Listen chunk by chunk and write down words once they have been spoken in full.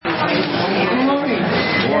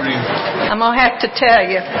I'm going to have to tell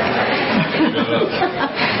you.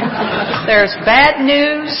 There's bad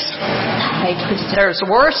news, there's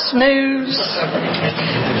worse news,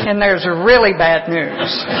 and there's really bad news.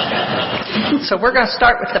 So we're going to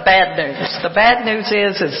start with the bad news. The bad news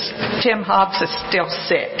is Tim Hobbs is still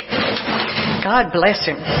sick. God bless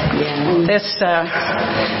him. This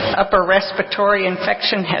upper respiratory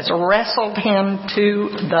infection has wrestled him to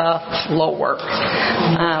the floor.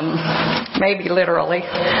 Maybe literally.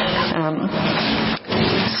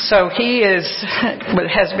 So he has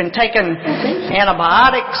been taking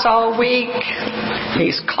antibiotics all week.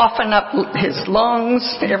 He's coughing up his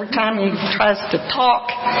lungs every time he tries to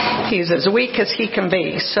talk. He's as weak as he can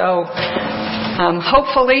be. So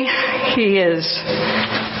hopefully he is.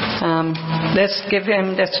 Let's give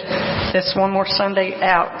him this one more Sunday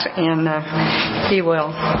out, and he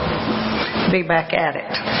will be back at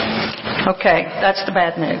it. Okay, that's the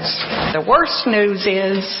bad news. The worst news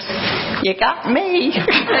is you got me.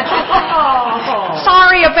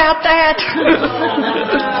 Sorry about that.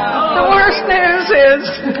 The worst news is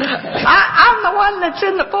I'm the one that's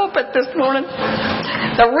in the pulpit this morning.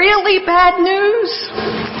 The really bad news,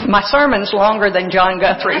 my sermon's longer than John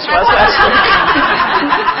Guthrie's was last week.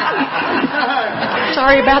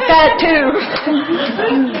 Sorry about that too.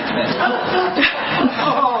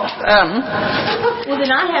 Well,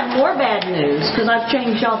 then I have more bad news because I've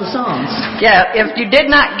changed all the songs. Yeah, if you did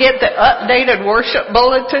not get the updated worship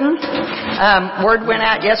bulletin, word went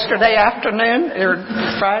out yesterday afternoon, or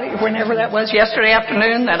Friday, whenever that was, yesterday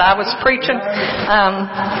afternoon that I was preaching.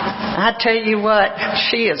 I tell you what,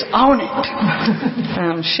 she is on it.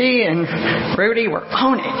 She and Rudy were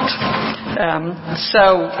on it.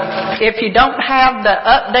 So if you don't have the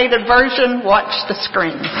updated version, watch the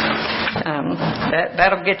screen.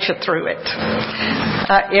 That'll get you through it.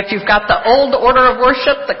 If you've got the old order of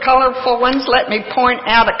worship, the colorful ones, let me point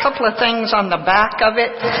out a couple of things on the back of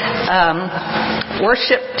it.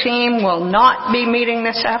 Worship team will not be meeting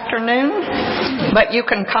this afternoon, but you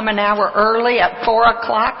can come an hour early at 4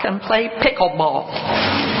 o'clock and play pickleball.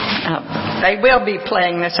 They will be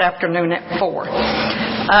playing this afternoon at 4.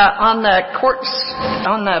 On the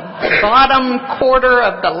bottom quarter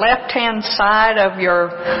of the left-hand side of your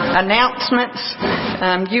announcements,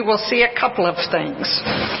 you will see a couple of things.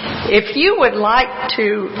 If you would like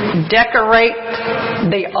to decorate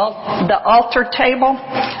the altar table,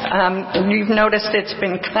 you've noticed it's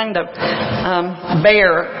been kind of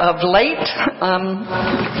bare of late.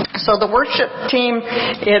 So the worship team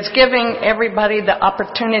is giving everybody the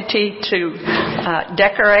opportunity to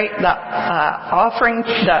decorate the offering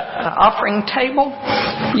table.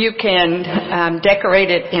 You can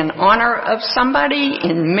decorate it in honor of somebody,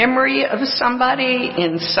 in memory of somebody,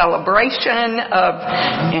 in celebration of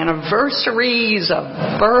anniversaries, of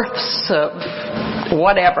births, of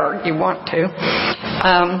whatever you want to.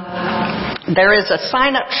 There is a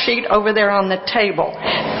sign-up sheet over there on the table.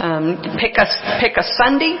 Pick a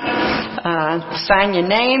Sunday, sign your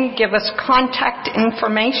name, give us contact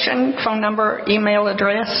information, phone number, email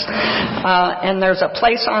address, and there's a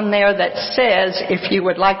place on there that says if you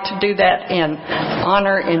would like to do that in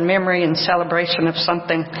honor, in memory, in celebration of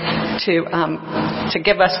something, to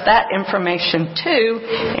give us that information too,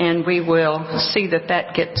 and we will see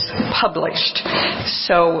that gets published.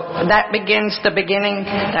 So that begins at the beginning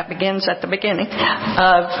of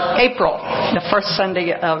April, the first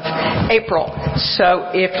Sunday of April. So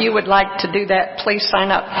if you would like to do that, please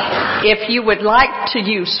sign up. If you would like to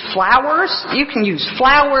use flowers, you can use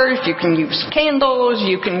flowers, you can use candles,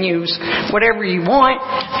 you can use whatever you want.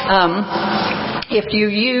 If you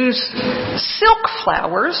use silk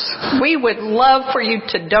flowers, we would love for you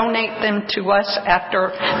to donate them to us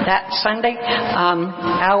after that Sunday.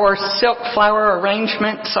 Our silk flower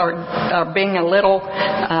arrangements are being a little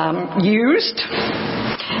used,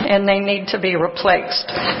 and they need to be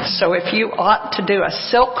replaced. So if you ought to do a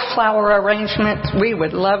silk flower arrangement, we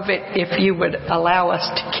would love it if you would allow us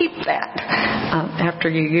to keep that after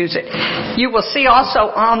you use it. You will see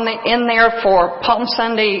also in there for Palm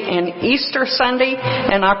Sunday and Easter Sunday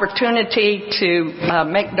an opportunity to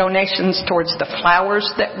make donations towards the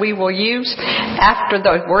flowers that we will use. After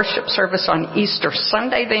the worship service on Easter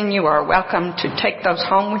Sunday, then you are welcome to take those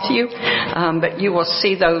home with you. But you will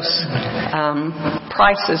see those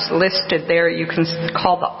prices listed there. You can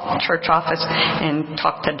call the church office and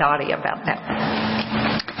talk to Dottie about that.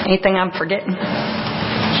 Anything I'm forgetting?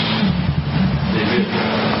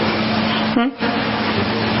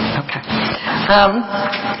 Okay.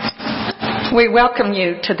 We welcome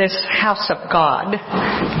you to this house of God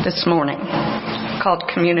this morning. called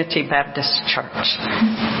Community Baptist Church.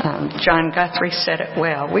 John Guthrie said it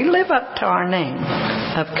well. We live up to our name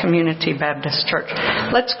of Community Baptist Church.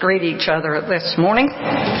 Let's greet each other this morning.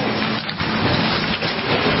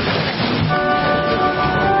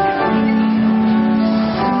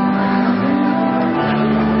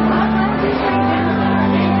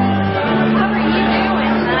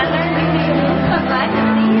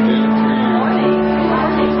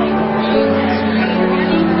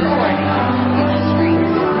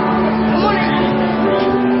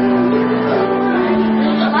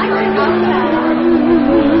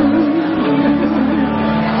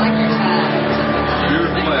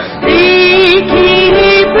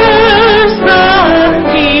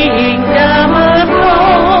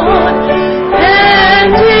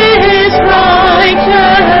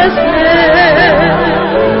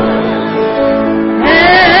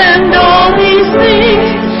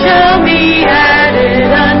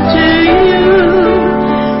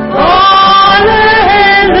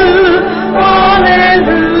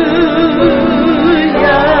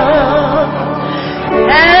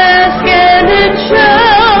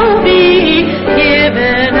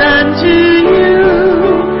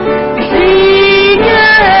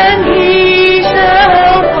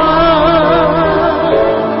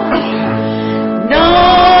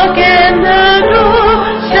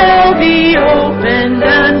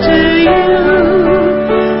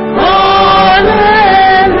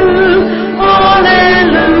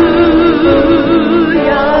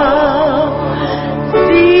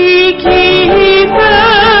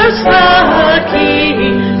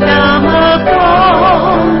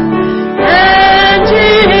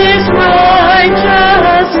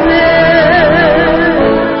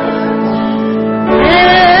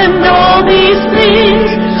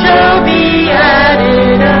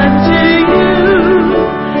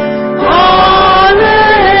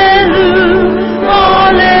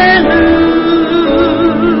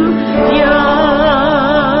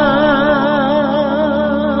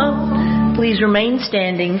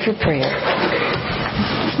 Standing for prayer.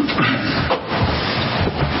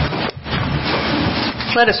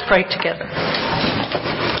 Let us pray together.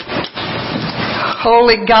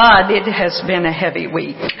 Holy God, it has been a heavy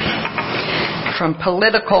week. From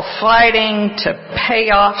political fighting to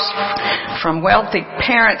payoffs, from wealthy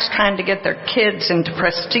parents trying to get their kids into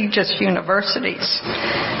prestigious universities,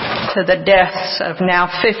 to the deaths of now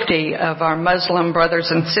 50 of our Muslim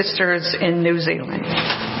brothers and sisters in New Zealand.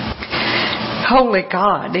 Holy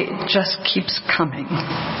God, it just keeps coming.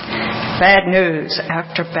 Bad news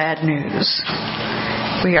after bad news.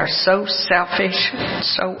 We are so selfish,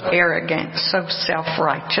 so arrogant, so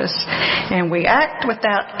self-righteous, and we act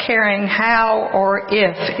without caring how or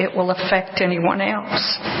if it will affect anyone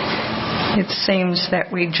else. It seems that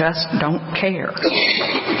we just don't care,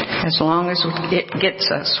 as long as it gets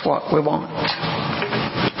us what we want.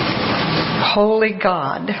 Holy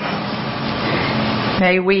God,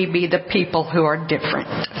 may we be the people who are different.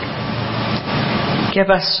 Give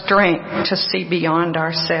us strength to see beyond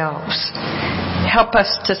ourselves. Help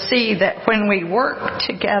us to see that when we work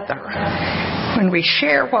together, when we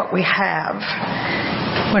share what we have,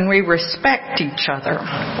 when we respect each other,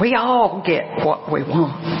 we all get what we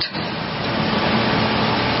want.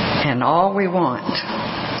 And all we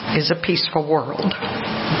want is a peaceful world.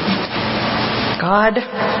 God,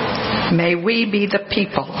 may we be the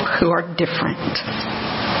people who are different.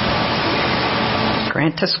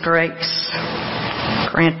 Grant us grace.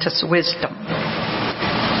 Grant us wisdom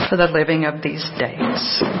for the living of these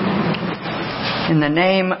days. In the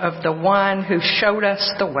name of the one who showed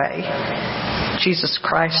us the way, Jesus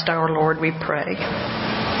Christ our Lord, we pray.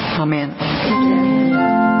 Amen.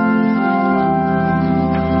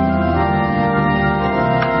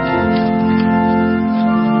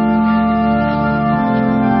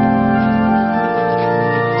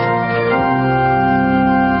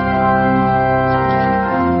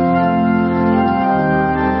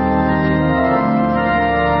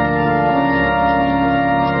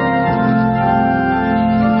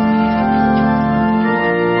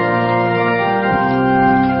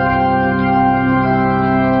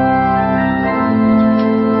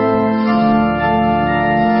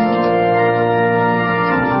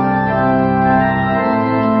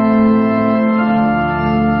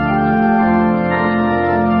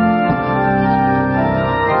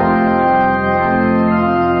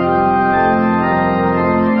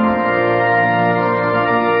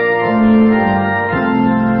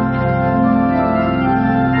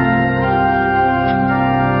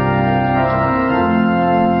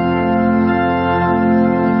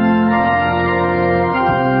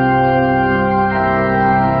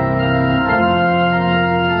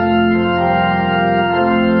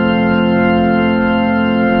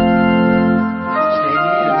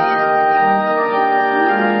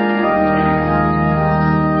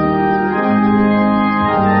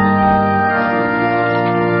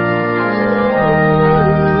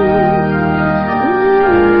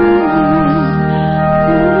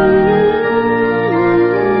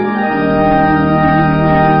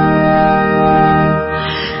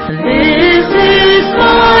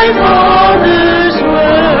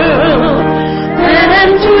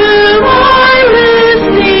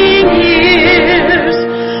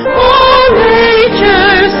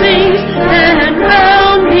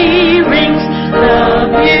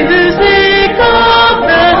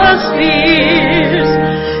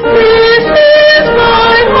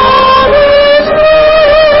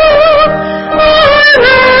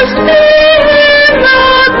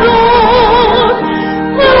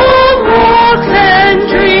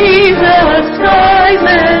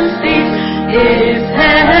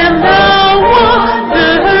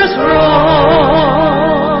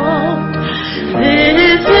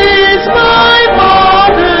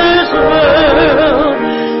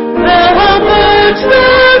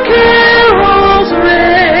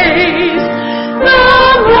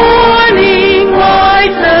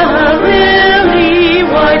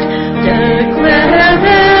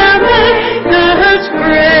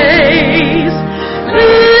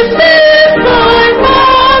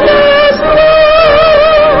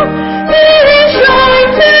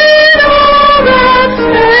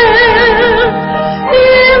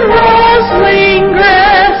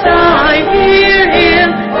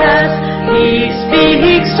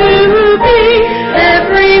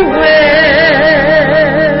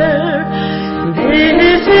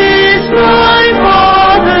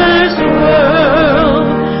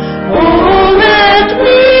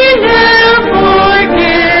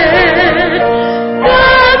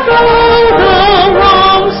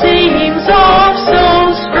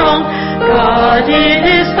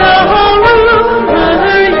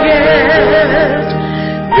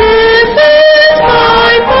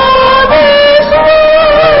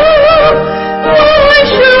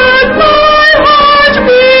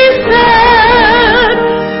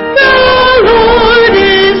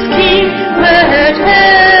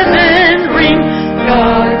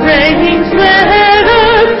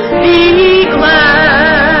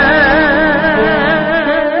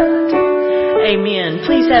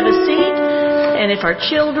 if our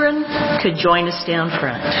children could join us down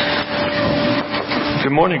front.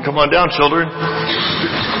 Good morning. Come on down, children.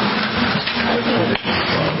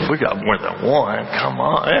 We got more than one. Come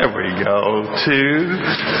on. There we go. 2.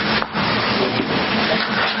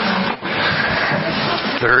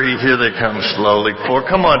 3. Here they come slowly. 4.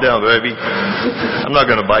 Come on down, baby. I'm not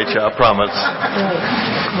going to bite you, I promise.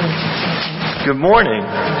 Good morning.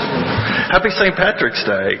 Happy St. Patrick's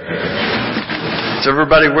Day. Is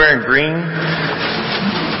everybody wearing green?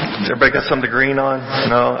 Has everybody got something green on?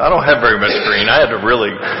 No? I don't have very much green. I had to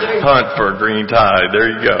really hunt for a green tie. There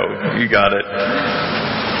you go. You got it.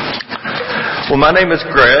 Well, my name is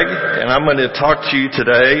Greg, and I'm going to talk to you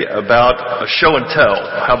today about a show and tell.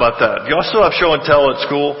 How about that? Do y'all still have show and tell at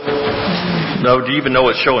school? No? Do you even know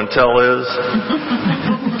what show and tell is?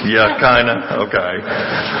 Yeah, kind of. Okay.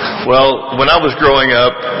 Well, when I was growing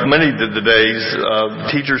up, many of the days,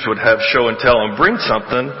 teachers would have show and tell and bring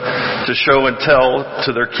something to show and tell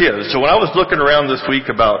to their kids. So when I was looking around this week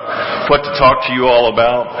about what to talk to you all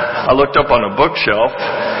about, I looked up on a bookshelf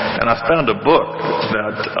and I found a book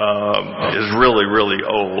that is really, really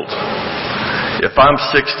old. If I'm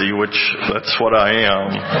 60, which that's what I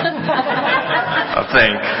am, I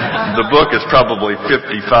think, the book is probably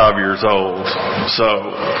 55 years old. So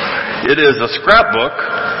it is a scrapbook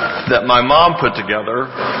that my mom put together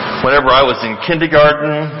whenever I was in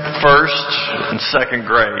kindergarten, 1st, and 2nd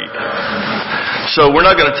grade. So we're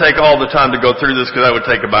not going to take all the time to go through this because that would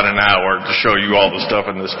take about an hour to show you all the stuff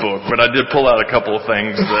in this book. But I did pull out a couple of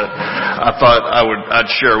things that I thought I'd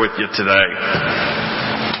share with you today.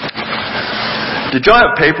 Did y'all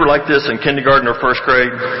have paper like this in kindergarten or 1st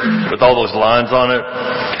grade with all those lines on it?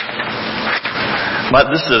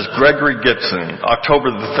 This is Gregory Gibson,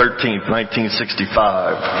 October the 13th,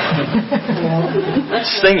 1965.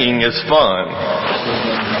 Singing is fun.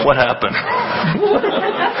 What happened?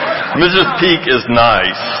 Mrs. Peak is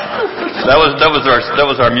nice. That was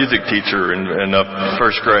our music teacher in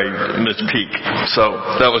 1st grade, Miss Peak. So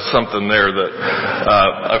that was something there that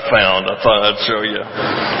I found. I thought I'd show you.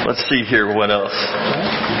 Let's see here what else.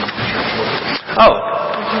 Oh,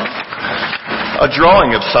 a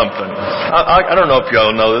drawing of something. I don't know if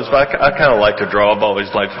y'all know this, but I kind of like to draw. I've always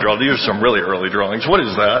liked to draw. These are some really early drawings. What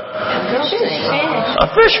is that? A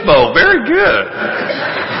fishbowl. Very good.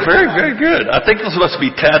 Very, very good. I think there's supposed to be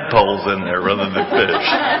tadpoles in there rather than fish.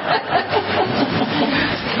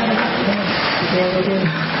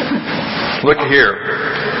 Look here.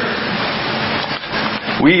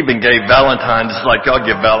 We even gave Valentine's, like y'all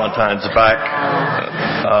give Valentine's back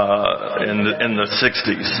in the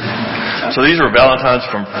 60s. So these were Valentine's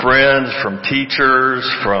from friends, from teachers,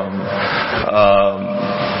 from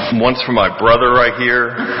one's from my brother right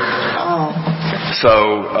here. So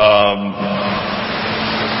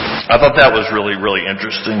I thought that was really, really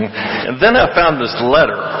interesting. And then I found this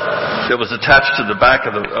letter that was attached to the back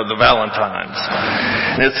of the Valentine's.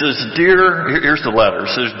 And it says, here's the letter.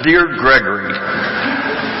 It says, Dear Gregory,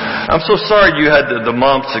 I'm so sorry you had the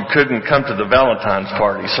mumps and couldn't come to the Valentine's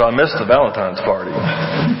party, so I missed the Valentine's party.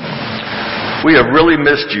 We have really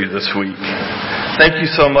missed you this week. Thank you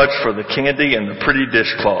so much for the candy and the pretty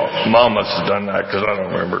dishcloth. Mom must have done that because I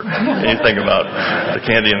don't remember anything about the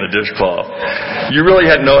candy and the dishcloth. You really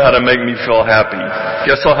know how to make me feel happy.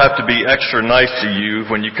 Guess I'll have to be extra nice to you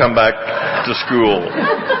when you come back to school.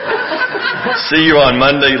 See you on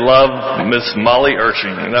Monday. Love, Miss Molly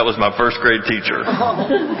Urshing. And that was my 1st grade teacher.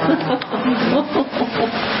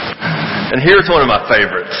 And here's one of my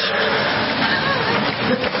favorites.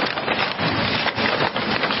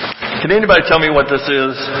 Can anybody tell me what this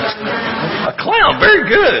is? A clown. Very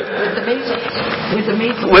good. With the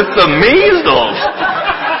measles. With the measles.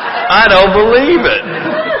 I don't believe it.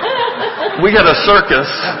 We had a circus.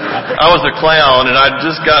 I was a clown, and I'd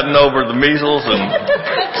just gotten over the measles, and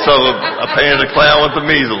so I painted a clown with the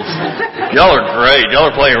measles. Y'all are great. Y'all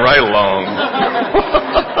are playing right along.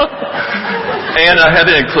 And I had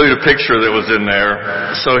to include a picture that was in there.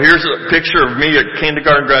 So here's a picture of me at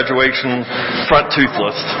kindergarten graduation, front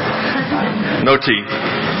toothless. No teeth.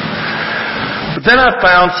 But then I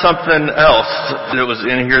found something else that was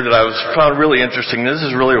in here that I found really interesting. This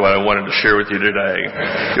is really what I wanted to share with you today.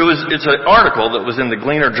 It's an article that was in the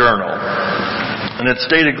Gleaner Journal. And it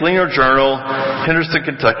stated, Gleaner Journal, Henderson,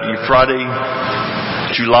 Kentucky, Friday,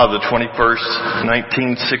 July the 21st,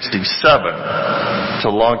 1967. It's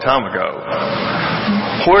a long time ago.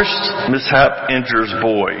 Horse mishap injures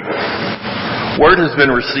boy. Word has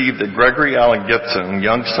been received that Gregory Allen Gibson,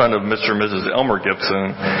 young son of Mr. and Mrs. Elmer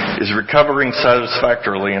Gibson, is recovering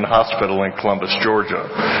satisfactorily in hospital in Columbus, Georgia,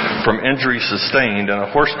 from injuries sustained in a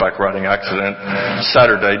horseback riding accident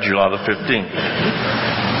Saturday, July the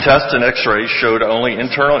 15th. Tests and x-rays showed only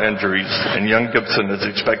internal injuries, and young Gibson is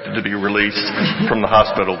expected to be released from the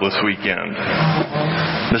hospital this weekend.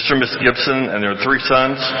 Mr. and Miss Gibson and their 3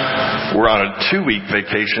 sons were on a 2-week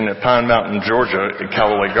vacation at Pine Mountain, Georgia at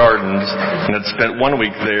Callaway Gardens, and had spent 1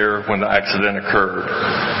 week there when the accident occurred.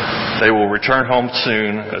 They will return home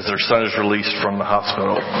soon as their son is released from the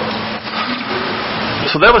hospital.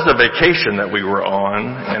 So that was the vacation that we were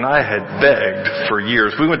on, and I had begged for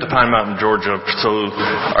years. We went to Pine Mountain, Georgia, so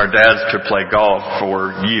our dads could play golf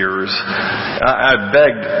for years. I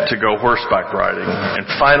begged to go horseback riding, and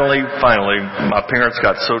finally, my parents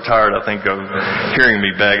got so tired, I think, of hearing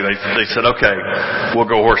me beg. They said, "Okay, we'll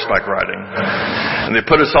go horseback riding." And they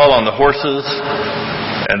put us all on the horses,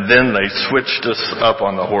 and then they switched us up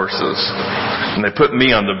on the horses. And they put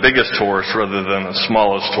me on the biggest horse rather than the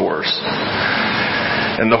smallest horse.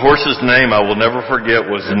 And the horse's name I will never forget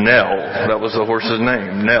was Nell. That was the horse's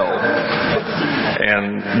name, Nell.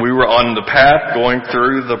 And we were on the path going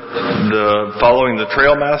through following the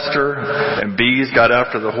trailmaster, and bees got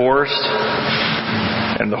after the horse,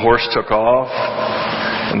 and the horse took off.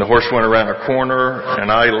 And the horse went around a corner,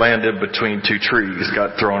 and I landed between 2 trees,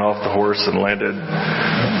 got thrown off the horse and landed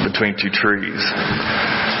between 2 trees.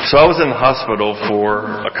 So I was in the hospital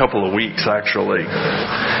for a couple of weeks, actually.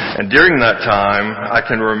 And during that time, I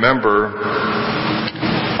can remember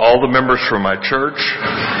all the members from my church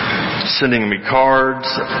sending me cards.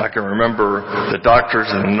 I can remember the doctors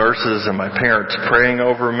and the nurses and my parents praying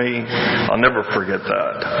over me. I'll never forget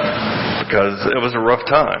that, because it was a rough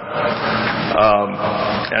time.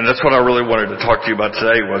 And that's what I really wanted to talk to you about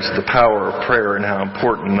today, was the power of prayer and how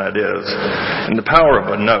important that is. And the power of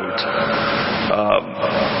a note.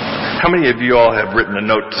 How many of you all have written a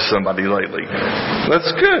note to somebody lately? That's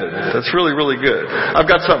good. That's really, really good. I've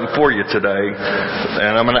got something for you today,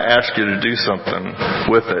 and I'm going to ask you to do something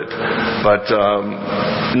with it. But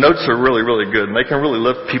notes are really, really good, and they can really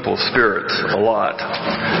lift people's spirits a lot.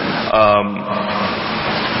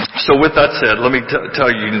 So with that said, let me tell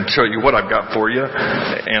you and show you what I've got for you.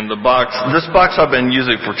 And the box, this box I've been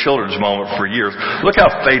using for Children's Moment for years. Look how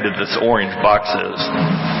faded this orange box is.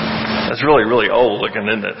 It's really, really old looking,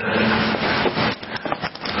 isn't it?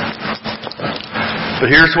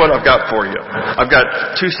 But here's what I've got for you. I've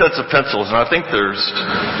got 2 sets of pencils, and I think there's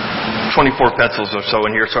 24 pencils or so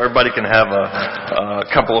in here, so everybody can have a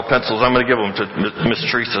couple of pencils. I'm going to give them to Miss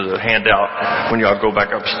Teresa to hand out when y'all go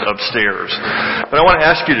back upstairs. But I want to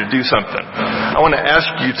ask you to do something. I want to ask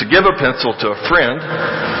you to give a pencil to a friend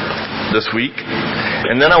this week,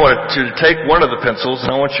 and then I want you to take one of the pencils,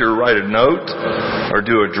 and I want you to write a note, or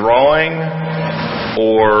do a drawing,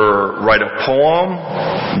 or write a poem,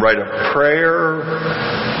 write a prayer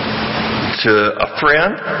to a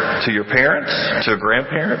friend, to your parents, to a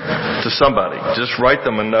grandparent, to somebody. Just write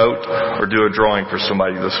them a note or do a drawing for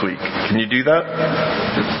somebody this week. Can you do that?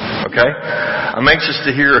 Okay? I'm anxious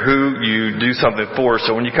to hear who you do something for,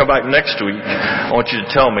 so when you come back next week, I want you to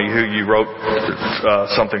tell me who you wrote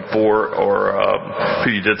something for, or who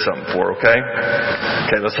you did something for, okay?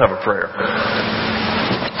 Okay, let's have a prayer.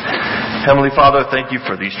 Heavenly Father, thank you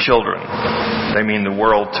for these children. They mean the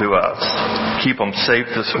world to us. Keep them safe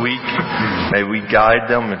this week. May we guide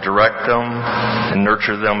them and direct them and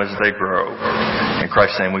nurture them as they grow. In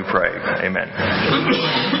Christ's name we pray. Amen.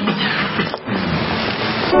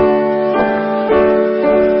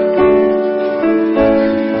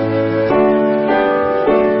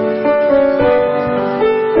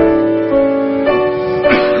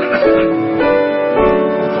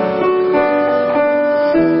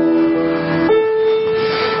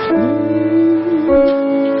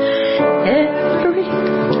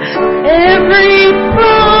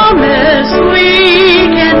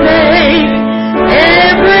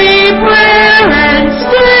 Every prayer and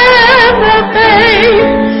step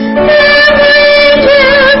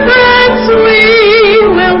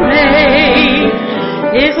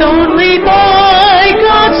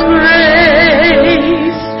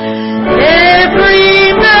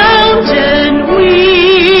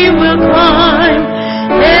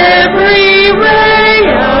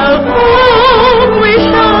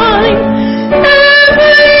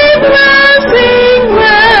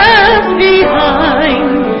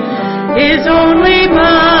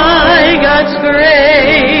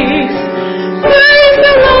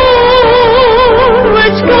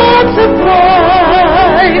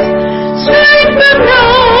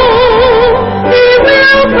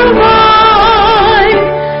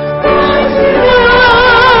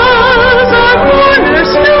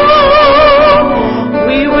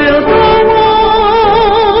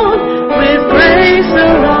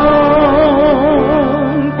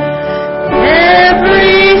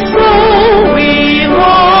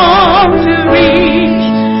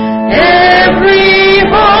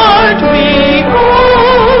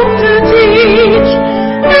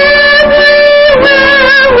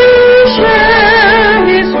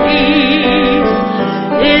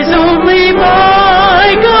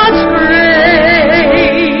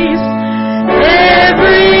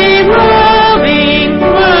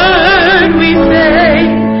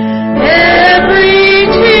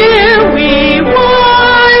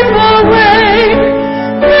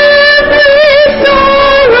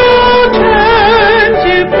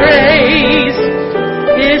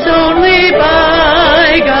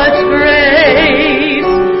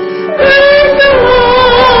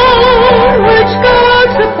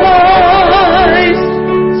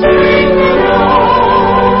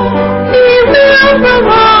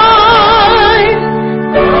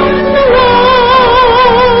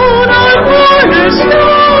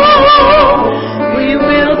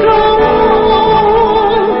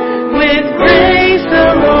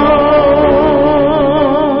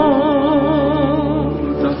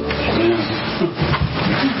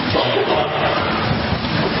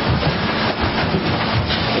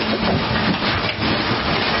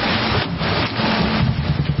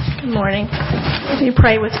Will you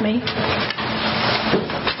pray with me?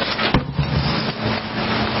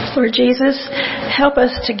 Lord Jesus, help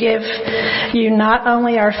us to give you not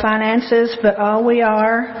only our finances, but all we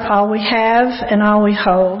are, all we have, and all we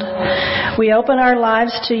hold. We open our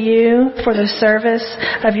lives to you for the service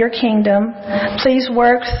of your kingdom. Please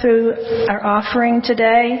work through our offering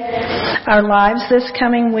today, our lives this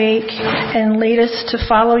coming week, and lead us to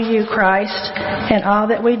follow you, Christ, in all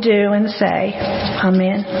that we do and say.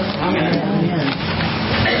 Amen. Amen.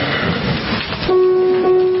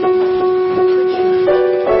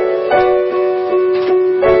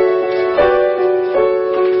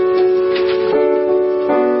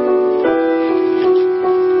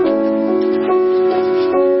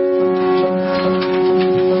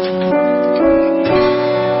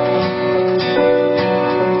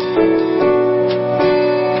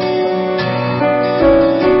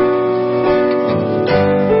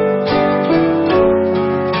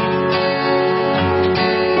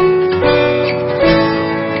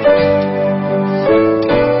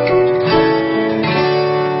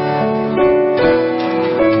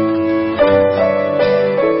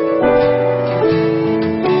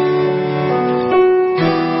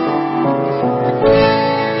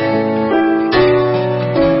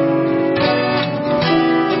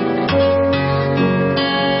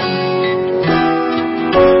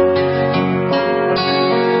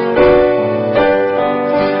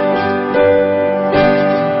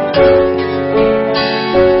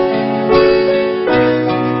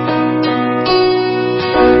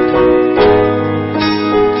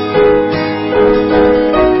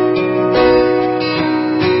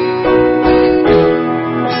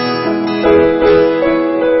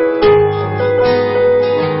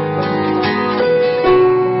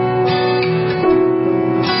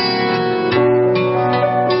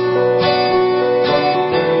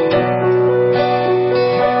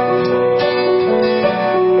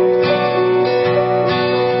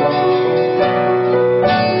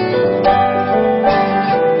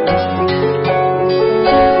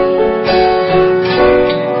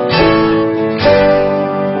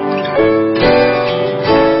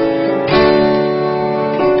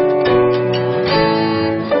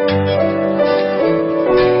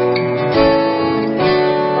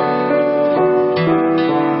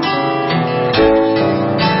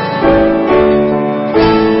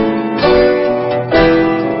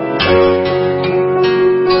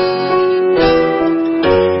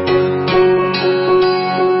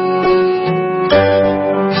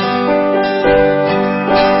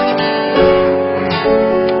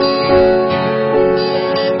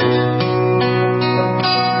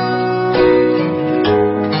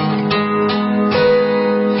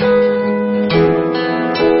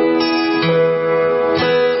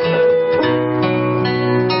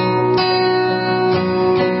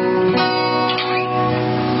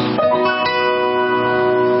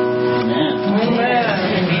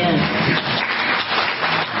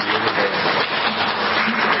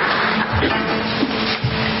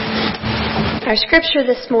 Our scripture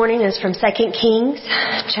this morning is from 2 Kings,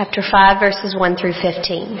 chapter 5, verses 1 through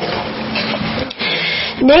 15.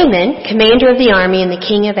 Naaman, commander of the army and the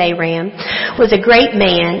king of Aram, was a great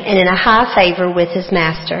man and in a high favor with his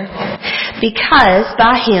master, because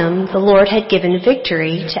by him the Lord had given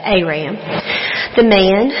victory to Aram. The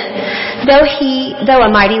man, though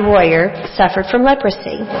a mighty warrior, suffered from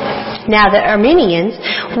leprosy. Now the Arameans,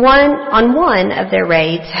 on one of their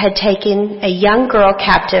raids, had taken a young girl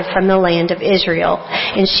captive from the land of Israel,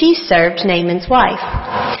 and she served Naaman's wife.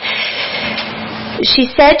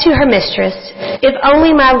 She said to her mistress, "If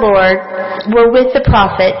only my Lord were with the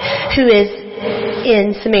prophet who is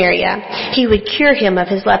in Samaria, he would cure him of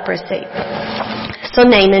his leprosy." So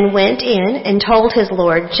Naaman went in and told his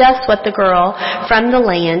Lord just what the girl from the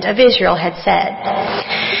land of Israel had said.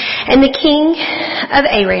 And the king of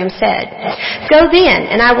Aram said, "Go then,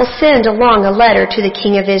 and I will send along a letter to the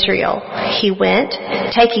king of Israel." He went,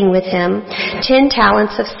 taking with him 10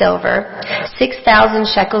 talents of silver, 6,000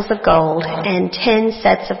 shekels of gold, and 10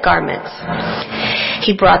 sets of garments.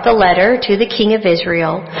 He brought the letter to the king of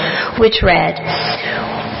Israel, which read,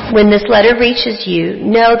 "When this letter reaches you,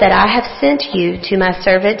 know that I have sent you to my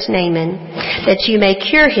servant Naaman, that you may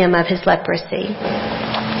cure him of his leprosy."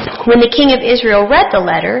 When the king of Israel read the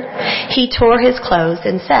letter, he tore his clothes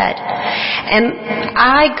and said, "Am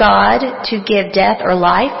I God to give death or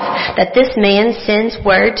life, that this man sends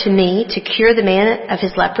word to me to cure the man of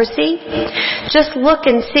his leprosy? Just look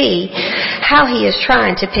and see how he is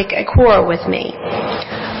trying to pick a quarrel with me."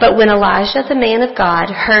 But when Elijah, the man of God,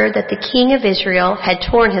 heard that the king of Israel had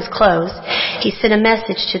torn his clothes, he sent a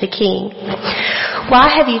message to the king. Why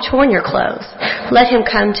have you torn your clothes? Let him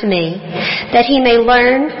come to me, that he may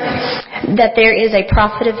learn that there is a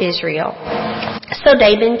prophet of Israel. So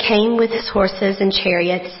David came with his horses and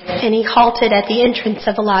chariots, and he halted at the entrance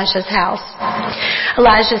of Elijah's house.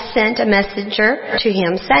 Elijah sent a messenger to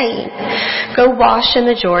him, saying, Go wash in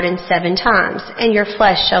the Jordan 7 times, and your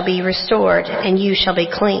flesh shall be restored, and you shall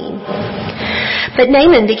be clean. But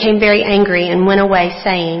Naaman became very angry and went away,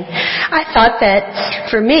 saying, I thought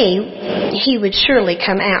that for me he would surely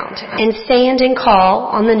come out and stand and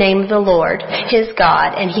call on the name of the Lord, his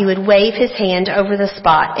God, and he would wave his hand over the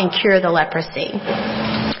spot and cure the leprosy.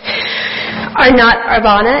 Are not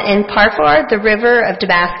Abana and Pharpar, the river of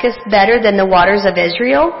Damascus, better than the waters of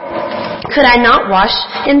Israel? Could I not wash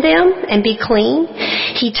in them and be clean?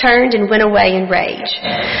 He turned and went away in rage.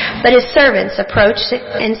 But his servants approached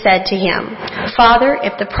and said to him, Father,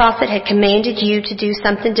 if the prophet had commanded you to do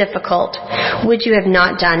something difficult, would you have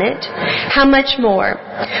not done it? How much more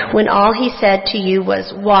when all he said to you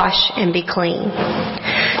was, Wash and be clean?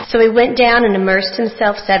 So he went down and immersed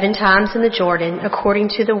himself 7 times in the Jordan, according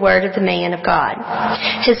to the word of the man of God.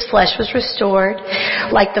 His flesh was restored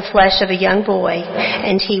like the flesh of a young boy,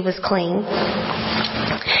 and he was clean.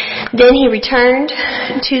 Then he returned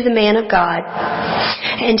to the man of God,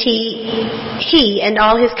 and he and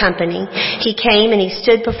all his company. He came and he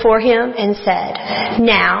stood before him and said,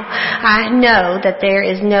 Now I know that there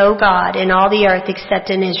is no God in all the earth except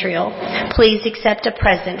in Israel. Please accept a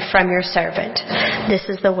present from your servant. This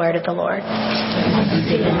is the word of the Lord. Thanks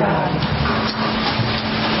be to God.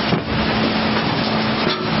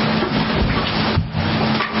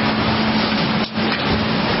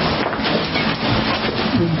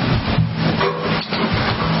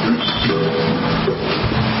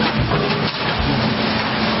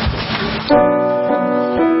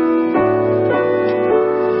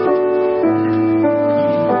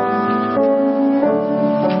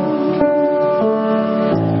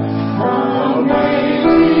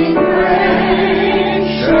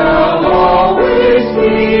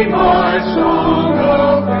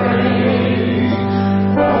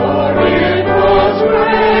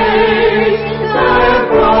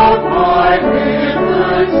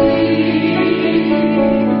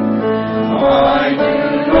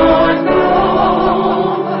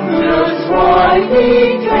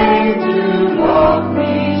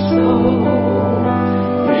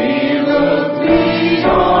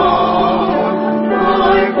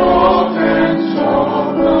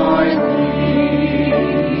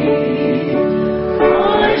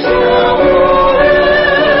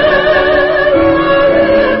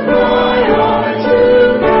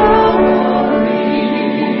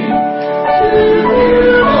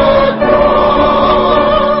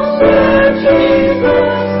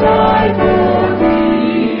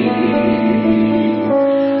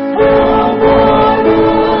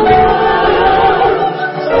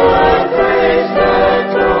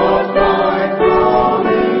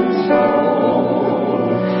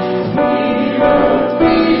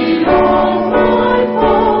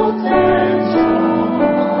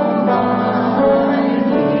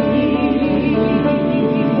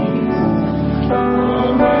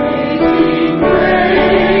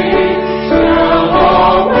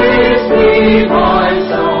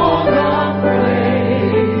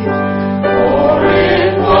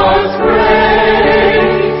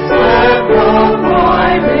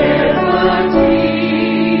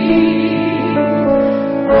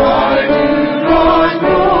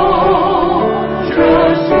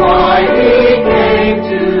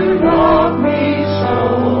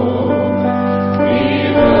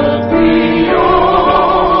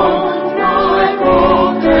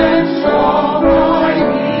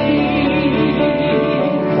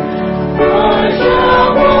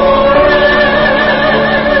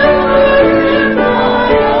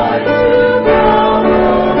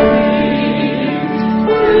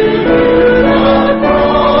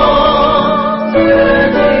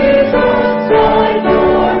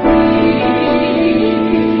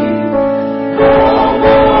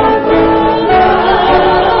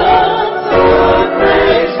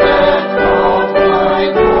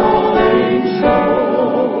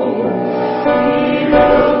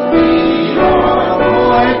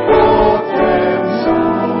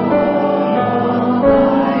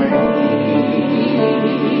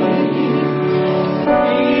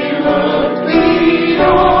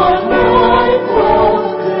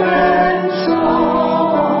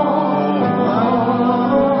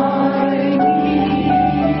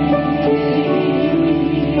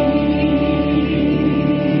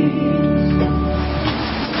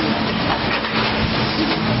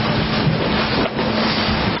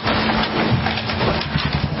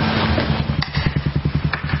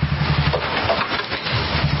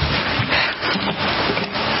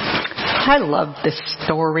 I love this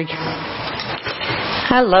story.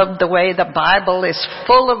 I love the way the Bible is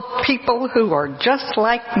full of people who are just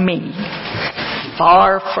like me,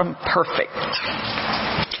 far from perfect.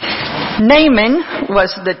 Naaman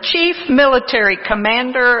was the chief military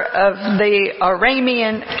commander of the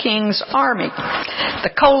Aramean king's army,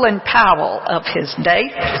 the Colin Powell of his day,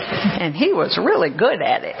 and he was really good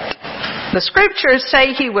at it. The scriptures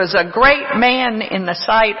say he was a great man in the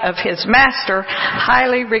sight of his master,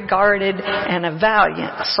 highly regarded and a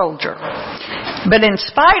valiant soldier. But in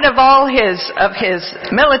spite of all his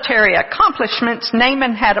military accomplishments,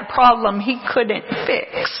 Naaman had a problem he couldn't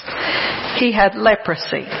fix. He had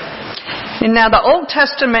leprosy. And now the Old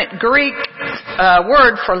Testament Greek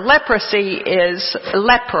word for leprosy is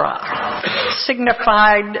lepra,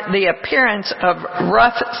 signified the appearance of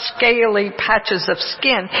rough, scaly patches of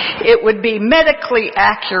skin. It would be medically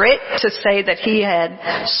accurate to say that he had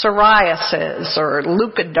psoriasis or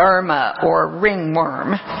leukoderma or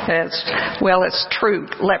ringworm, as well as true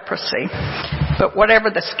leprosy. But whatever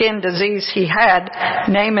the skin disease he had,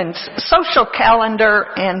 Naaman's social calendar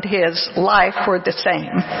and his life were the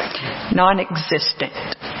same, non-existent.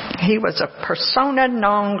 He was a persona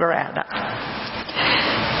non grata.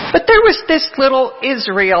 But there was this little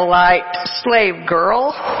Israelite slave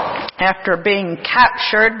girl, after being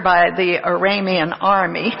captured by the Aramean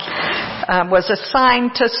army, was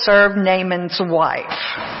assigned to serve Naaman's wife.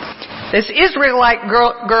 This Israelite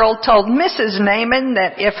girl told Mrs. Naaman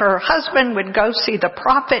that if her husband would go see the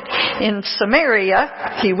prophet in Samaria,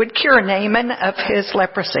 he would cure Naaman of his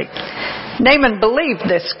leprosy. Naaman believed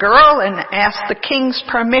this girl and asked the king's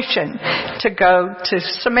permission to go to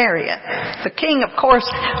Samaria. The king, of course,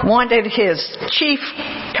 wanted his chief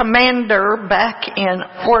commander back in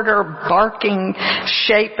order, barking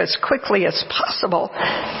shape as quickly as possible.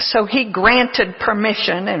 So he granted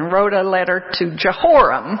permission and wrote a letter to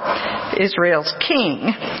Jehoram, Israel's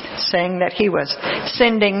king, saying that he was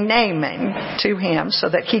sending Naaman to him so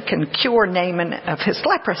that he can cure Naaman of his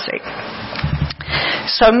leprosy.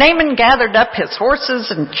 So Naaman gathered up his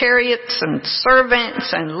horses and chariots and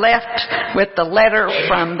servants and left with the letter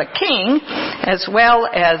from the king, as well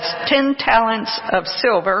as 10 talents of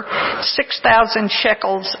silver, 6,000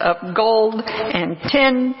 shekels of gold, and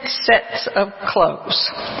 10 sets of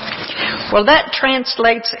clothes. Well, that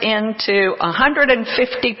translates into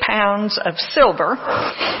 150 pounds of silver,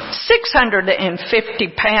 750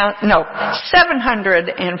 pounds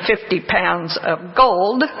of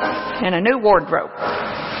gold, and a new wardrobe.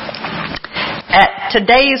 At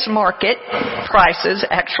today's market prices,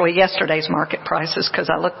 actually yesterday's market prices because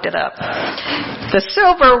I looked it up, the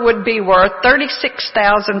silver would be worth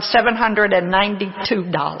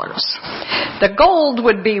 $36,792. The gold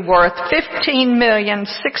would be worth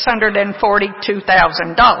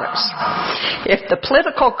 $15,642,000. If the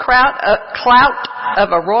political clout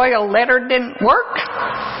of a royal letter didn't work,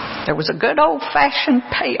 there was a good old-fashioned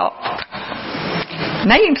payoff.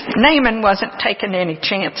 Naaman wasn't taking any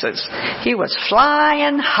chances. He was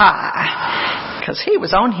flying high because he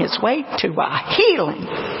was on his way to a healing.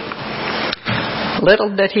 Little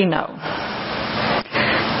did he know.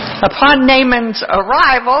 Upon Naaman's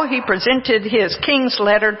arrival, he presented his king's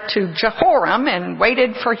letter to Jehoram and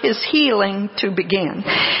waited for his healing to begin.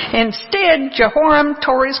 Instead, Jehoram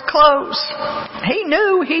tore his clothes. He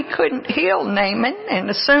knew he couldn't heal Naaman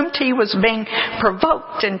and assumed he was being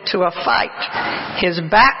provoked into a fight. His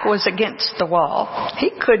back was against the wall.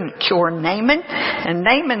 He couldn't cure Naaman, and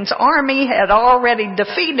Naaman's army had already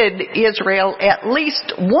defeated Israel at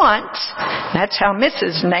least once. That's how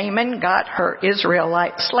Mrs. Naaman got her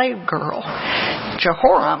Israelite slave girl.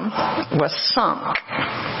 Jehoram was sunk.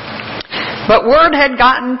 But word had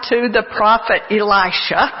gotten to the prophet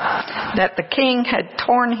Elisha that the king had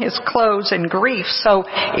torn his clothes in grief. So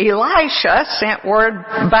Elisha sent word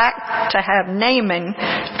back to have Naaman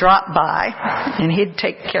drop by and he'd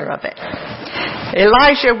take care of it.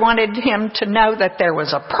 Elijah wanted him to know that there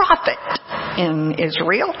was a prophet in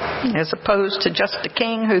Israel as opposed to just a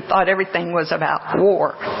king who thought everything was about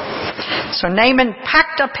war. So Naaman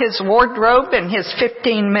packed up his wardrobe and his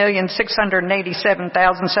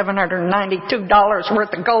 $15,687,792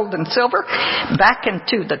 worth of gold and silver back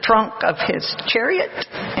into the trunk of his chariot,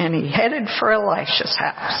 and he headed for Elisha's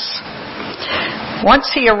house.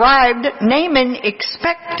 Once he arrived, Naaman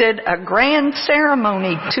expected a grand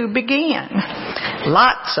ceremony to begin.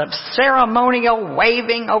 Lots of ceremonial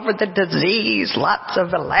waving over the disease, lots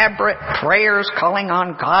of elaborate prayers calling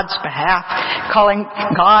on God's behalf, calling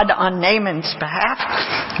God on Naaman's behalf,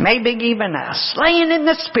 maybe even a slaying in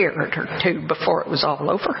the spirit or two before it was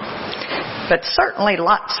all over. But certainly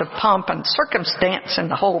lots of pomp and circumstance in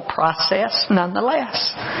the whole process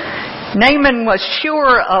nonetheless. Naaman was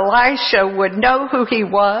sure Elisha would know who he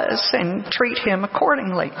was and treat him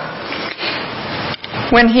accordingly.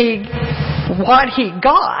 What he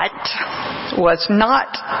got was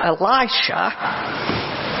not Elisha,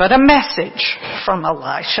 but a message from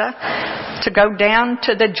Elisha to go down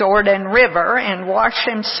to the Jordan River and wash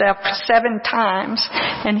himself 7 times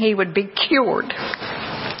and he would be cured.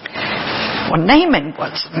 Well, Naaman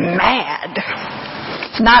was mad.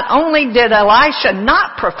 Not only did Elisha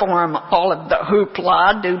not perform all of the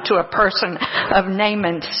hoopla due to a person of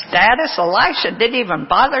Naaman's status, Elisha didn't even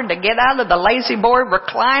bother to get out of the lazy boy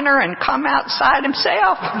recliner and come outside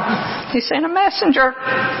himself. He sent a messenger.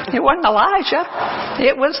 It wasn't Elijah.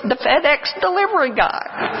 It was the FedEx delivery guy.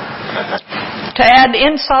 To add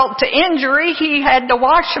insult to injury, he had to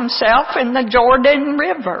wash himself in the Jordan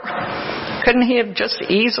River. Couldn't he have just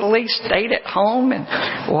easily stayed at home and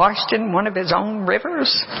washed in one of his own rivers?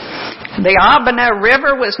 The Abana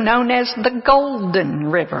River was known as the Golden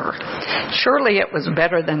River. Surely it was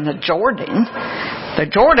better than the Jordan. The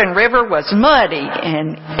Jordan River was muddy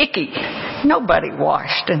and icky. Nobody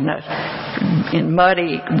washed in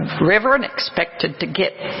muddy river and expected to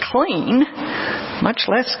get clean, much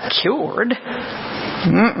less cured.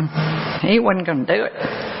 He wasn't going to do it.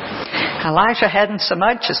 Elisha hadn't so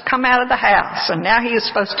much as come out of the house, and now he was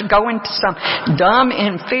supposed to go into some dumb,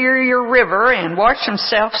 inferior river and wash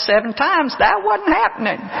himself 7 times. That wasn't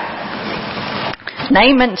happening.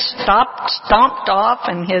 Naaman stomped off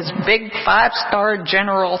in his big 5-star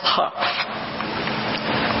general huff.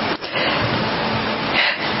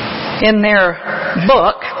 In their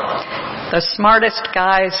book, The Smartest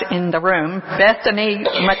Guys in the Room, Bethany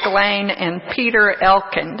McLean and Peter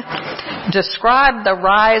Elkind describe the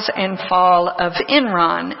rise and fall of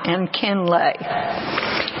Enron and Ken Lay.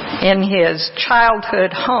 In his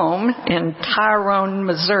childhood home in Tyrone,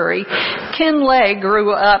 Missouri, Ken Lay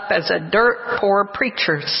grew up as a dirt-poor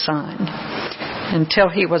preacher's son. Until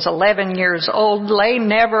he was 11 years old, Lay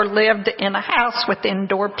never lived in a house with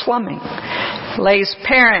indoor plumbing. Lay's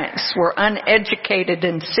parents were uneducated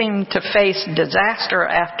and seemed to face disaster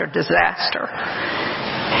after disaster.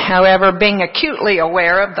 However, being acutely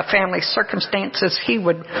aware of the family circumstances, he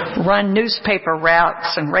would run newspaper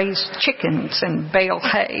routes and raise chickens and bale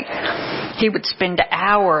hay. He would spend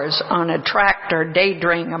hours on a tractor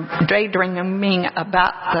daydreaming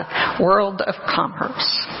about the world of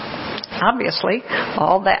commerce. Obviously,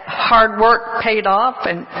 all that hard work paid off,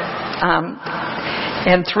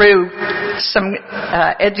 and through some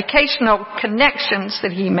educational connections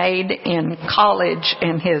that he made in college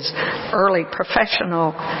and his early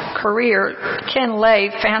professional career, Ken Lay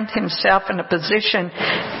found himself in a position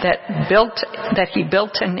that he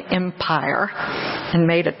built an empire and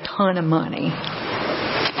made a ton of money.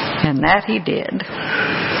 And that he did.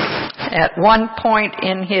 At one point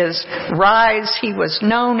in his rise, he was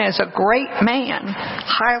known as a great man,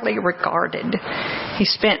 highly regarded. He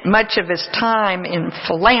spent much of his time in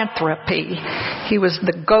philanthropy. He was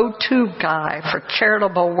the go-to guy for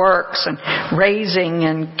charitable works and raising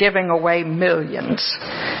and giving away millions.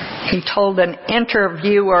 He told an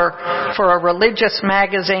interviewer for a religious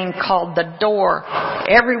magazine called The Door,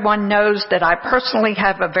 "Everyone knows that I personally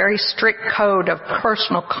have a very strict code of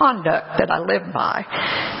personal conduct that I live by.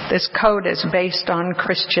 This code is based on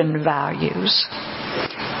Christian values."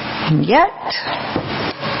 And yet,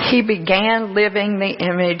 he began living the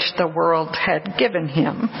image the world had given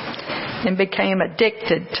him and became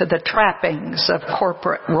addicted to the trappings of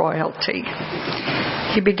corporate royalty.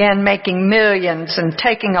 He began making millions and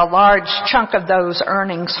taking a large chunk of those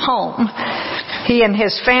earnings home. He and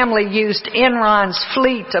his family used Enron's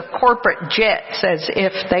fleet of corporate jets as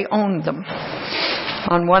if they owned them.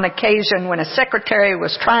 On one occasion, when a secretary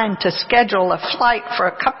was trying to schedule a flight for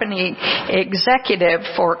a company executive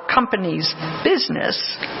for company's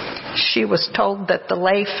business, she was told that the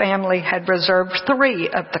Lay family had reserved 3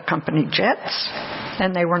 of the company jets,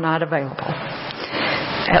 and they were not available.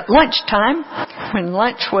 At lunchtime, when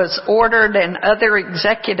lunch was ordered and other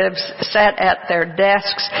executives sat at their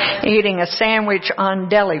desks eating a sandwich on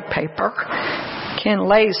deli paper, Ken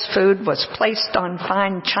Lay's food was placed on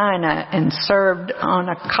fine china and served on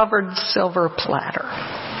a covered silver platter.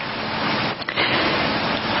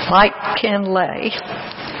 Like Ken Lay,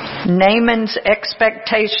 Naaman's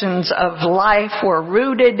expectations of life were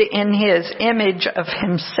rooted in his image of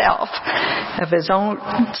himself, of his own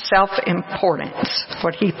self-importance,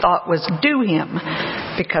 what he thought was due him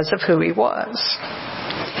because of who he was.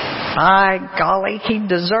 By golly, he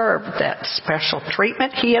deserved that special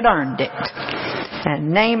treatment. He had earned it.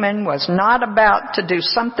 And Naaman was not about to do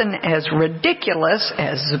something as ridiculous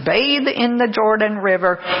as bathe in the Jordan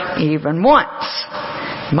River even once.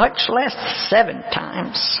 much less 7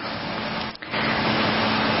 times.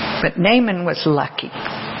 But Naaman was lucky.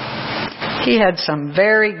 He had some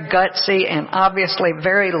very gutsy and obviously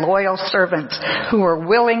very loyal servants who were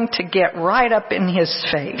willing to get right up in his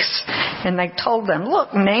face. And they told him,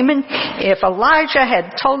 look, Naaman, if Elijah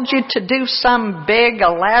had told you to do some big,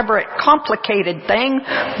 elaborate, complicated thing,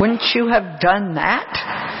 wouldn't you have done that?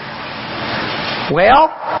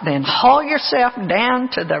 Well, then haul yourself down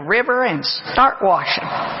to the river and start washing.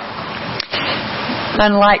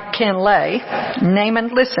 Unlike Ken Lay,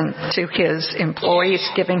 Naaman listened to his employees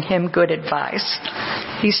giving him good advice.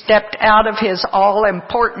 He stepped out of his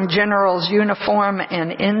all-important general's uniform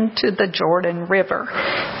and into the Jordan River.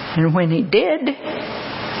 And when he did,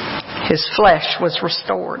 his flesh was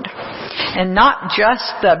restored. And not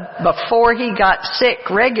just the before he got sick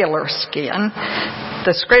regular skin.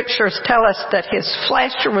 The scriptures tell us that his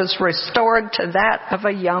flesh was restored to that of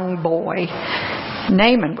a young boy.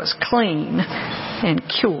 Naaman was clean and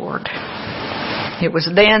cured. It was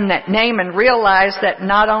then that Naaman realized that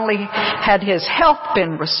not only had his health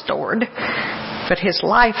been restored, but his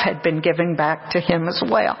life had been given back to him as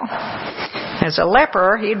well. As a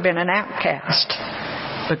leper, he'd been an outcast.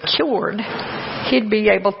 But cured, he'd be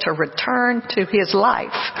able to return to his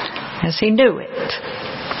life as he knew it.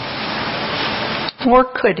 Or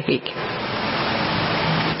could he?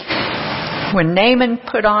 When Naaman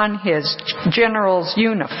put on his general's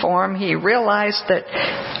uniform, he realized that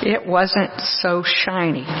it wasn't so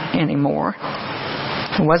shiny anymore.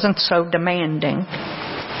 It wasn't so demanding.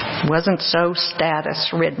 It wasn't so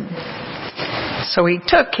status-ridden. So he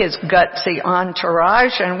took his gutsy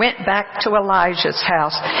entourage and went back to Elijah's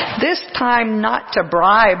house, this time not to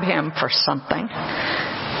bribe him for something,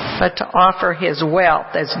 but to offer his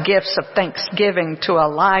wealth as gifts of thanksgiving to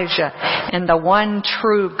Elijah and the one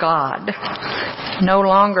true God. No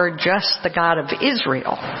longer just the God of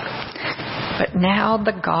Israel, but now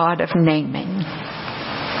the God of Naaman.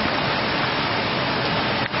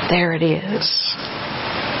 There it is.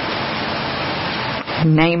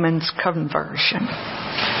 Naaman's conversion.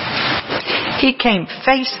 He came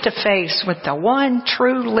face to face with the one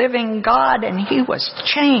true living God, and he was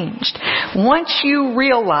changed. Once you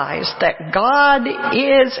realize that God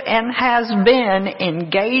is and has been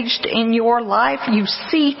engaged in your life, you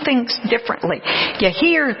see things differently. You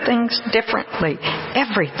hear things differently.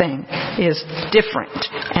 Everything is different,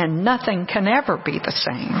 and nothing can ever be the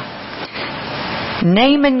same.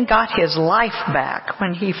 Naaman got his life back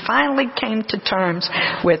when he finally came to terms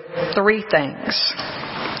with 3 things.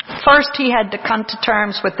 First, he had to come to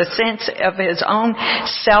terms with the sense of his own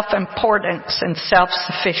self-importance and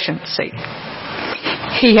self-sufficiency.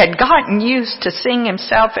 He had gotten used to seeing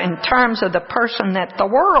himself in terms of the person that the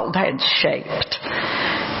world had shaped.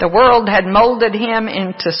 The world had molded him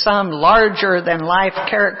into some larger-than-life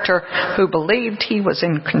character who believed he was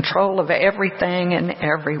in control of everything and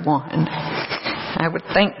everyone. I would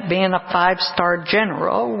think being a 5-star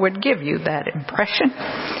general would give you that impression.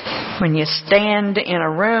 When you stand in a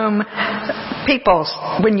room,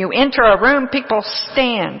 when you enter a room, people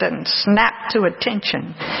stand and snap to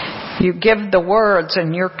attention. You give the words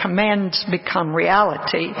and your commands become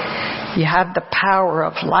reality. You have the power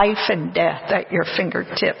of life and death at your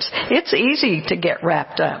fingertips. It's easy to get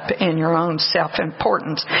wrapped up in your own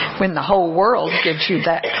self-importance when the whole world gives you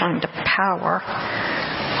that kind of power.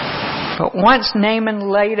 But once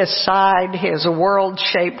Naaman laid aside his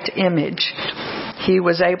world-shaped image, he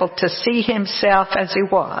was able to see himself as he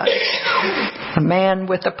was, a man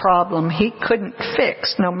with a problem he couldn't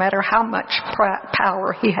fix no matter how much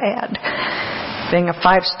power he had. Being a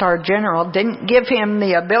 5-star general didn't give him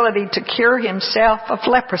the ability to cure himself of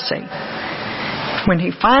leprosy. When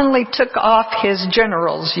he finally took off his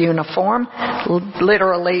general's uniform,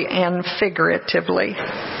 literally and figuratively,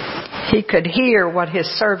 he could hear what his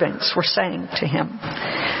servants were saying to him.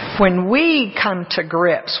 When we come to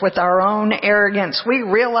grips with our own arrogance, we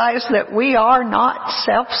realize that we are not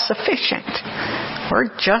self-sufficient. We're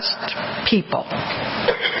just people.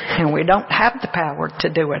 And we don't have the power to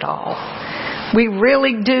do it all. We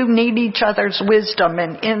really do need each other's wisdom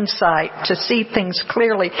and insight to see things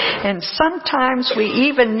clearly. And sometimes we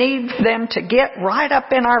even need them to get right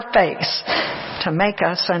up in our face to make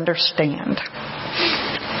us understand.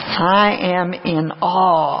 I am in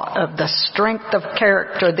awe of the strength of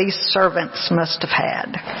character these servants must have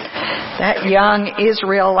had. That young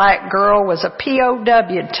Israelite girl was a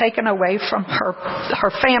POW taken away from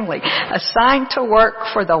her family, assigned to work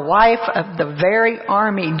for the wife of the very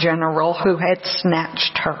army general who had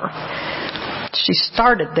snatched her. She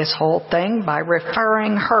started this whole thing by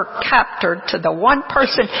referring her captor to the one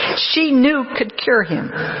person she knew could cure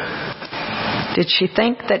him. Did she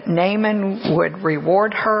think that Naaman would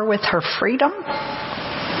reward her with her freedom?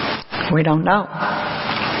 We don't know.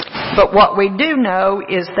 But what we do know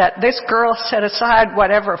is that this girl set aside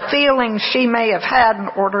whatever feelings she may have had in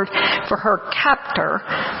order for her captor,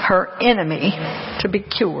 her enemy, to be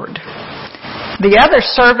cured. The other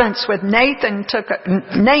servants with Naaman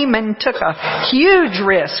took a huge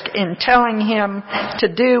risk in telling him to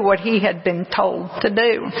do what he had been told to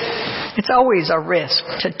do. It's always a risk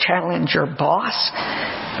to challenge your boss,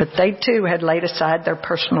 but they too had laid aside their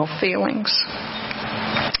personal feelings.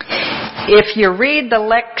 If you read the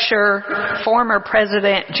lecture former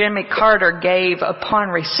President Jimmy Carter gave upon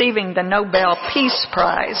receiving the Nobel Peace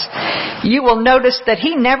Prize, you will notice that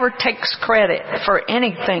he never takes credit for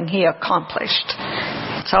anything he accomplished.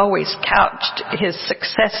 It's always couched his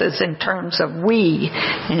successes in terms of we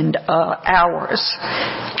and ours.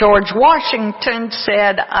 George Washington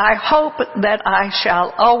said, "I hope that I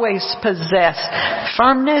shall always possess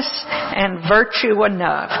firmness and virtue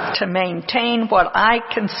enough to maintain what I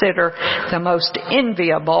consider the most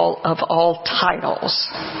enviable of all titles,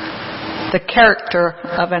 the character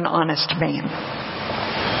of an honest man."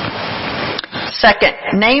 Second,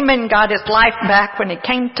 Naaman got his life back when he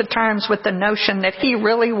came to terms with the notion that he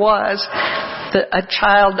really was a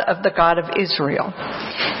child of the God of Israel.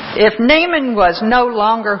 If Naaman was no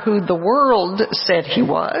longer who the world said he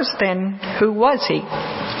was, then who was he?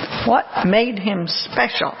 What made him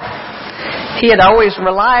special? He had always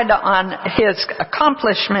relied on his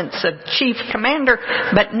accomplishments of chief commander,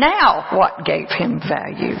 but now what gave him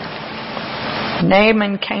value?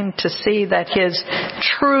 Naaman came to see that his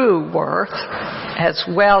true worth, as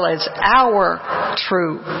well as our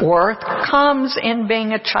true worth, comes in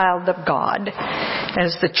being a child of God.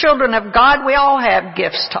 As the children of God, we all have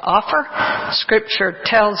gifts to offer. Scripture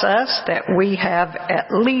tells us that we have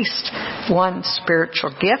at least one spiritual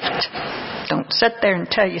gift. Don't sit there and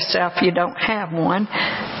tell yourself you don't have one.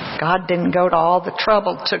 God didn't go to all the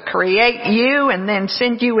trouble to create you and then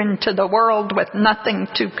send you into the world with nothing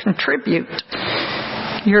to contribute.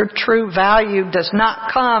 Your true value does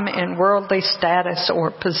not come in worldly status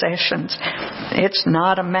or possessions. It's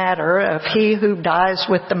not a matter of he who dies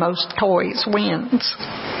with the most toys wins.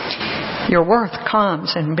 Your worth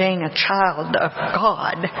comes in being a child of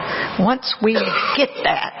God. Once we get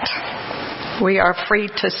that, we are free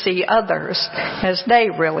to see others as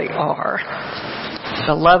they really are.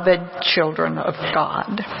 Beloved children of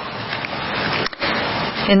God.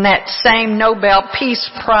 In that same Nobel Peace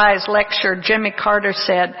Prize lecture, Jimmy Carter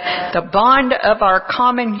said, "The bond of our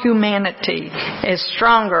common humanity is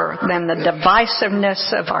stronger than the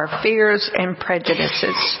divisiveness of our fears and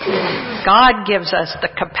prejudices. God gives us the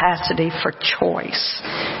capacity for choice.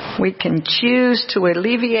 We can choose to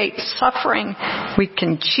alleviate suffering. We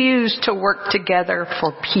can choose to work together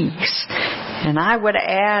for peace." And I would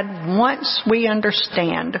add, once we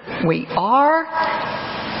understand we are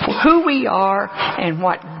who we are and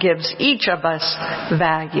what gives each of us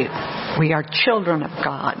value, we are children of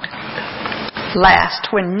God.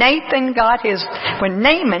 Last, when Naaman got his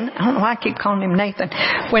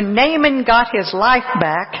life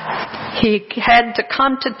back, he had to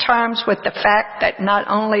come to terms with the fact that not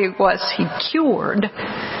only was he cured,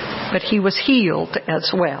 but he was healed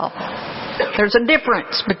as well. There's a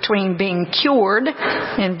difference between being cured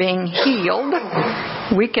and being healed.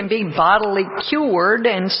 We can be bodily cured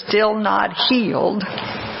and still not healed.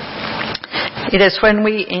 It is when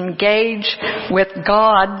we engage with the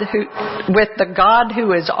God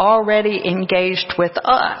who is already engaged with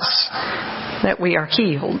us, that we are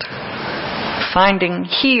healed. Finding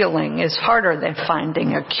healing is harder than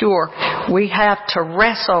finding a cure. We have to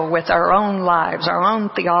wrestle with our own lives, our own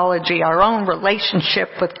theology, our own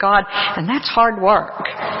relationship with God, and that's hard work.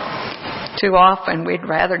 Too often we'd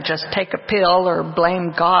rather just take a pill or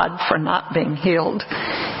blame God for not being healed.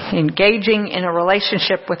 Engaging in a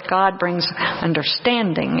relationship with God brings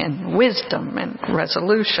understanding and wisdom and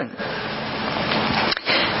resolution.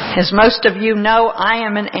 As most of you know, I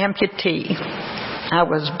am an amputee. I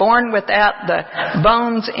was born without the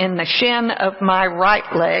bones in the shin of my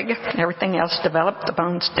right leg. Everything else developed, the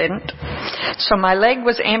bones didn't. So my leg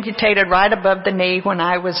was amputated right above the knee when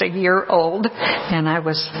I was a year old, and I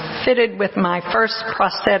was fitted with my first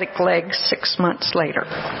prosthetic leg 6 months later.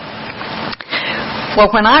 Well,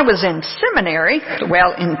 when I was in seminary,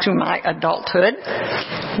 well into my adulthood,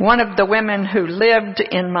 one of the women who lived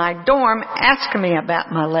in my dorm asked me about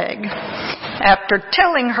my leg. After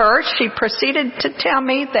telling her, she proceeded to tell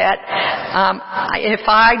me that if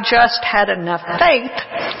I just had enough faith,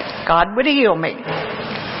 God would heal me.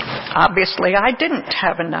 Obviously, I didn't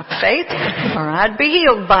have enough faith, or I'd be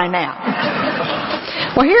healed by now.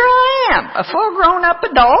 Well, here I am, a full grown-up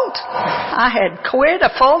adult. I had quit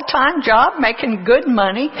a full-time job, making good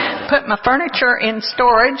money, put my furniture in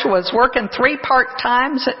storage, was working three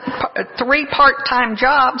part-time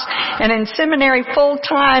jobs, and in seminary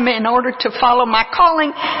full-time in order to follow my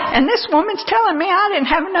calling. And this woman's telling me I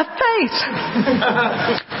didn't have enough faith.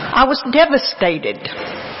 I was devastated.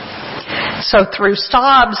 So through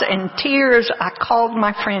sobs and tears, I called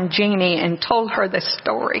my friend Jeannie and told her this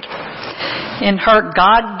story. In her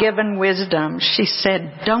God-given wisdom, she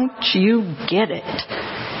said, "Don't you get it?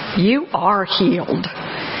 You are healed.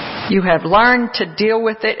 You have learned to deal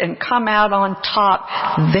with it and come out on top.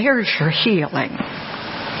 There's your healing."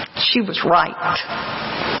 She was right.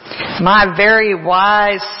 My very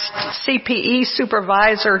wise CPE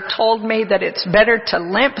supervisor told me that it's better to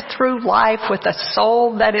limp through life with a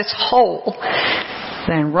soul that is whole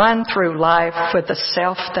than run through life with a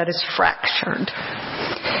self that is fractured.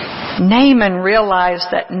 Naaman realized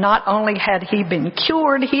that not only had he been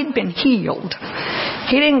cured, he'd been healed.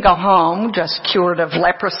 He didn't go home just cured of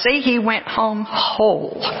leprosy. He went home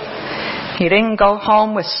whole. He didn't go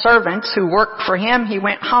home with servants who worked for him. He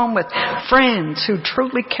went home with friends who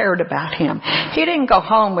truly cared about him. He didn't go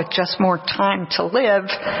home with just more time to live.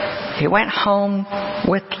 He went home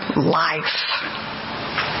with life.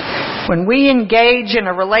 When we engage in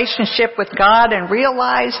a relationship with God and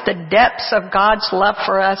realize the depths of God's love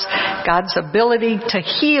for us, God's ability to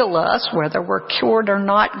heal us, whether we're cured or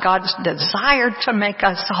not, God's desire to make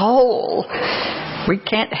us whole, we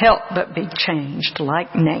can't help but be changed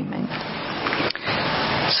like Naaman.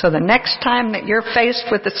 So the next time that you're faced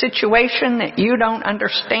with a situation that you don't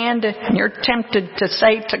understand and you're tempted to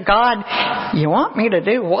say to God, "You want me to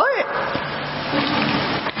do what?"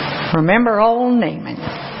 Remember old Naaman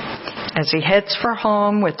as he heads for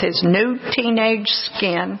home with his new teenage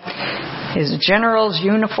skin, his general's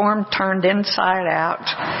uniform turned inside out,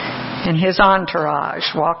 and his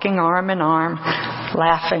entourage walking arm in arm,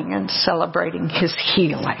 laughing and celebrating his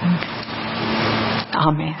healing.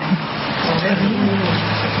 Amen.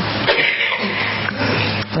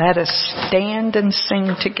 Let us stand and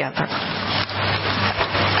sing together.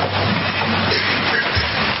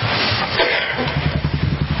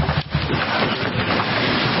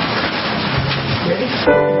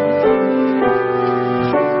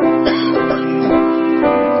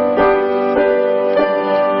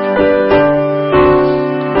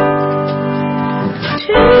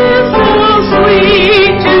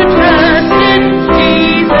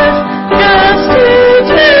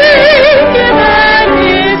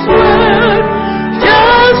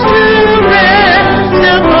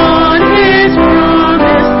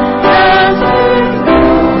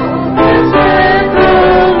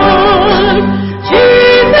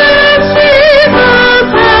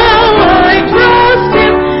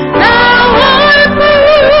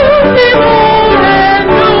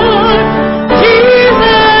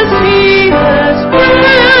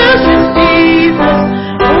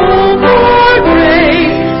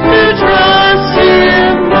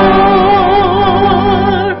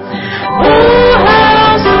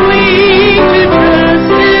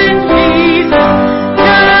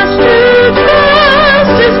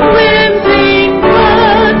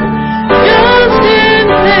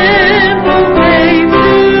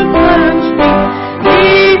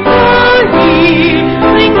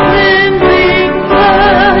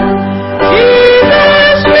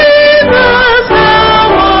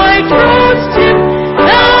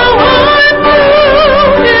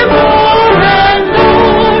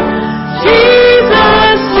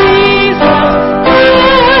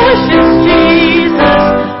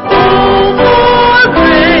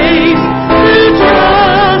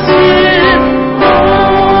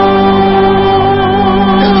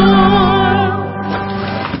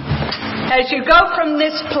 As you go from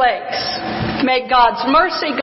this place, may God's mercy